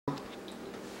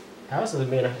How is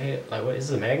it being a head? Like, what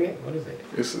is it, a magnet? What is it?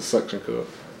 It's a suction cup.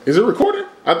 Is it recording?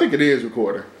 I think it is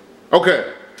recording.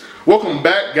 Okay. Welcome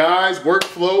back, guys.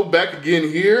 Workflow back again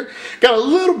here. Got a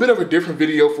little bit of a different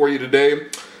video for you today.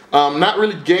 Not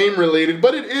really game related,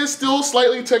 but it is still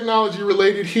slightly technology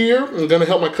related here. I'm gonna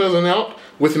help my cousin out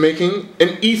with making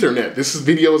an Ethernet. This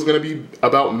video is gonna be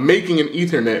about making an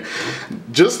Ethernet.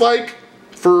 Just like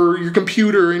for your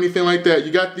computer or anything like that,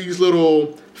 you got these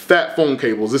little fat phone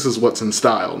cables. This is what's in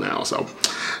style now. So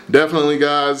definitely,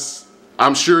 guys,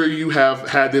 I'm sure you have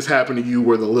had this happen to you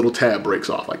where the little tab breaks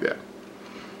off like that.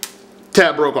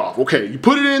 Tab broke off. Okay, you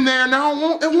put it in there,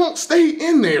 now it won't stay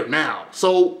in there now.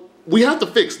 So we have to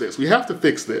fix this. We have to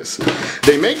fix this.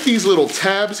 They make these little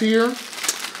tabs here,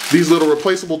 these little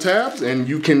replaceable tabs, and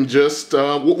you can just,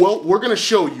 well, we're gonna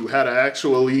show you how to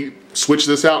actually switch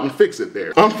this out and fix it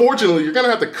there. Unfortunately, you're gonna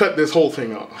have to cut this whole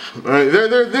thing off.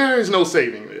 There is no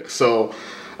saving this. So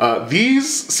these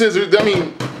scissors, I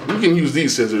mean, you can use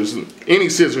these scissors. Any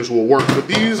scissors will work, but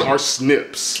these are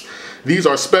snips. These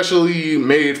are specially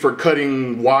made for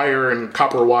cutting wire and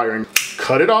copper wire. And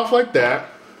cut it off like that.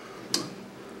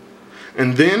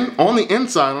 And then on the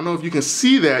inside, I don't know if you can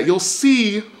see that, you'll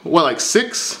see, what, like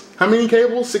how many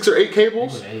cables? 6 or 8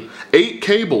 cables? 8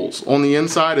 cables on the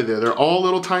inside of there. They're all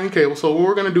little tiny cables. So what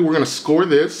we're gonna do, we're gonna score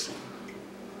this.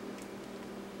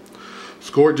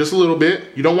 Score it just a little bit.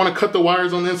 You don't wanna cut the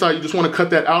wires on the inside, you just wanna cut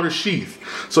that outer sheath.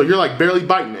 So you're like barely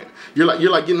biting it. You're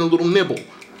like getting a little nibble.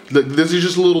 This is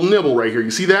just a little nibble right here.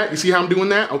 You see that? You see how I'm doing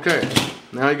that? Okay.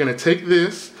 Now you're gonna take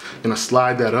this, gonna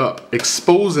slide that up,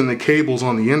 exposing the cables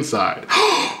on the inside.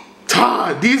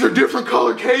 Todd, these are different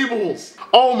color cables.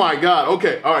 Oh my God.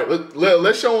 Okay. All right.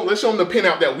 Let's show them the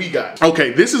pinout that we got.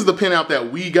 Okay. This is the pinout that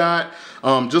we got.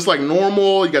 Just like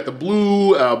normal, you got the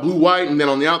blue, white, and then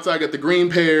on the outside, got the green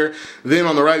pair. Then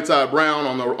on the right side, brown.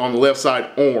 On the left side,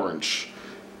 orange.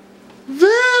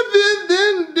 That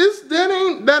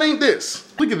ain't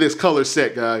this. Look at this color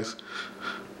set, guys.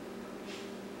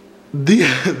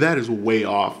 That is way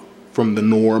off from the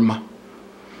norm.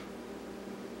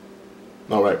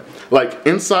 All right, like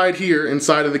inside here,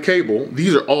 inside of the cable,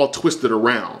 these are all twisted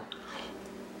around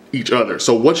each other.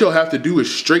 So what you'll have to do is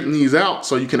straighten these out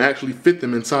so you can actually fit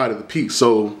them inside of the piece.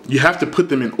 So you have to put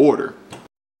them in order.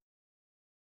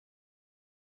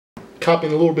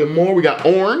 Copying a little bit more, we got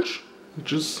orange,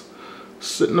 which is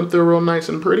sitting up there real nice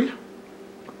and pretty.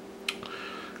 It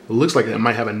looks like it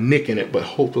might have a nick in it, but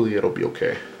hopefully it'll be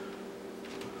okay.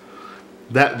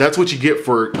 That's what you get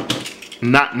for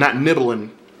not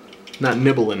nibbling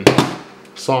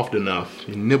soft enough.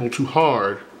 You nibble too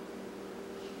hard,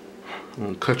 I'm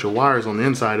gonna cut your wires on the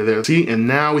inside of there. See, and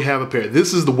now we have a pair.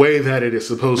 This is the way that it is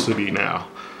supposed to be now.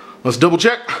 Let's double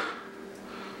check.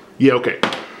 Yeah, okay.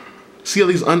 See all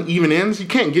these uneven ends? You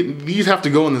can't get, these have to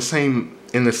go in the same,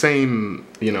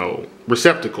 you know,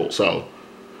 receptacle. So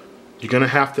you're gonna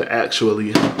have to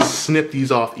actually snip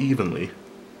these off evenly.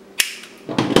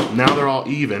 Now they're all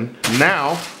even.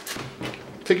 Now,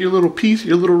 take your little piece,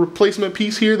 your little replacement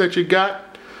piece here that you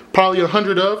got probably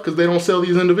 100 of, because they don't sell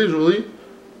these individually.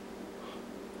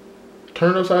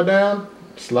 Turn upside down,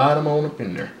 slide them on up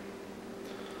in there.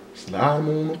 Slide them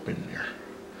on up in there.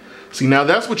 See, now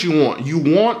that's what you want. You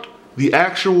want the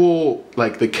actual,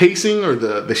 like the casing or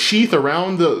the sheath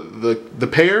around the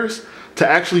pairs to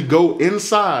actually go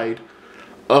inside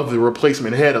of the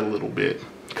replacement head a little bit,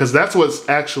 because that's what's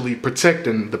actually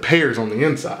protecting the pairs on the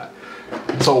inside.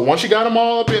 So once you got them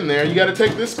all up in there, you got to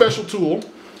take this special tool.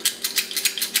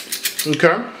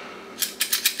 Okay.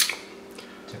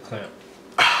 To clamp.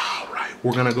 All right,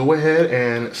 we're gonna go ahead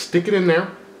and stick it in there.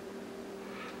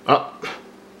 Up,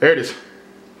 there it is.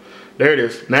 There it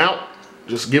is. Now,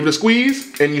 just give it a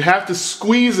squeeze, and you have to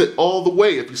squeeze it all the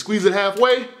way. If you squeeze it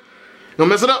halfway, you're gonna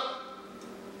mess it up.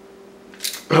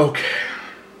 Okay.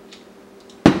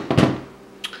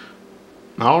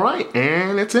 All right,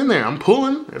 and it's in there. I'm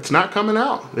pulling, it's not coming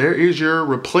out. There is your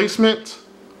replacement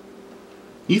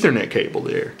Ethernet cable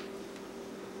there.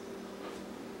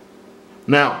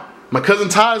 Now, my cousin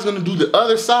Todd is gonna do the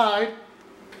other side.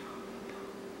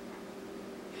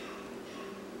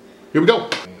 Here we go.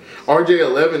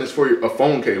 RJ11 is for a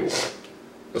phone cable.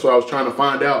 That's what I was trying to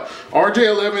find out.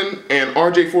 RJ11 and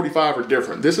RJ45 are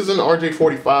different. This is an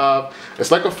RJ45.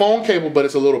 It's like a phone cable, but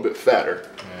it's a little bit fatter.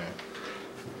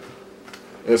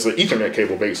 It's an Ethernet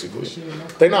cable, basically.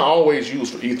 They're not always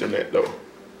used for Ethernet, though.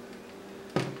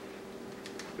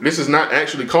 This is not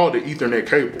actually called the Ethernet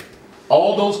cable.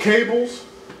 All those cables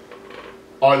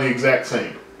are the exact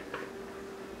same.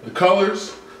 The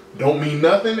colors don't mean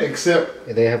nothing except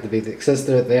they have to be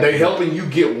they're helping you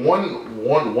get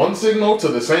one signal to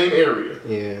the same area.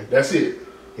 Yeah. That's it.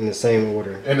 In the same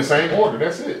order. In the same order,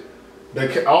 that's it.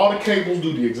 All the cables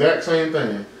do the exact same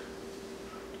thing.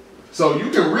 So you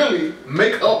can really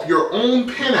make up your own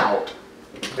pinout,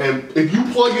 and if you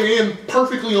plug it in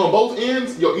perfectly on both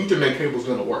ends, your Ethernet cable is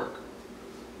gonna work.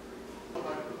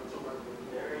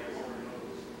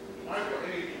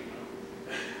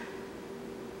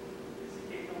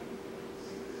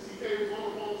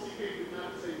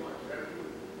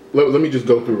 Let me just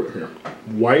go through it here.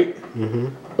 White,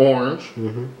 orange,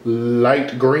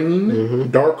 light green,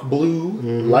 dark blue,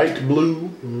 light blue,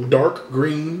 dark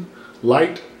green,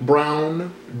 light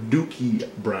brown, dookie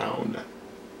brown.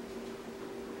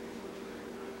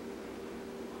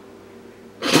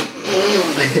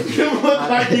 You look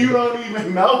like you don't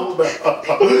even know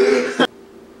that.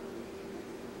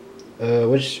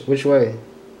 Which way?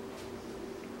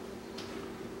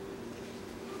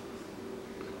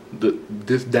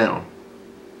 This down.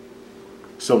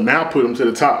 So now put them to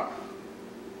the top.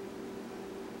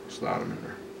 Slide them in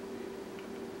there.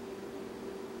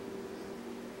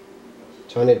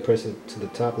 So I need to press it to the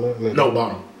top now? No,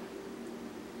 bottom.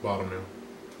 Bottom now.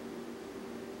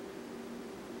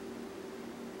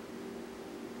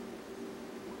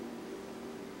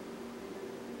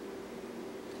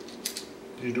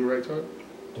 Did you do it right, Todd?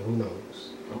 Who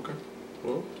knows? Okay.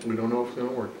 Well, we don't know if it's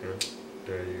gonna work then.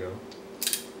 There you go.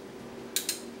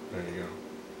 There you go.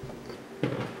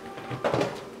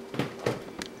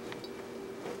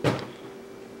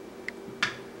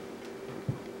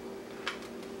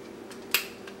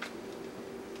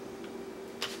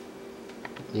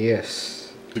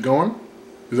 Yes. Is it going?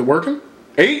 Is it working?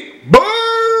 8.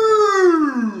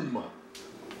 Boom!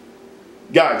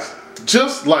 Guys,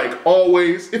 just like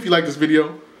always, if you like this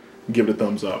video, give it a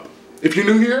thumbs up. If you're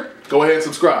new here, go ahead and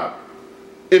subscribe.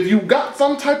 If you got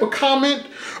some type of comment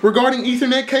regarding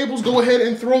Ethernet cables, go ahead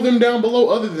and throw them down below.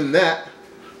 Other than that,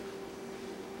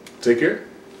 take care.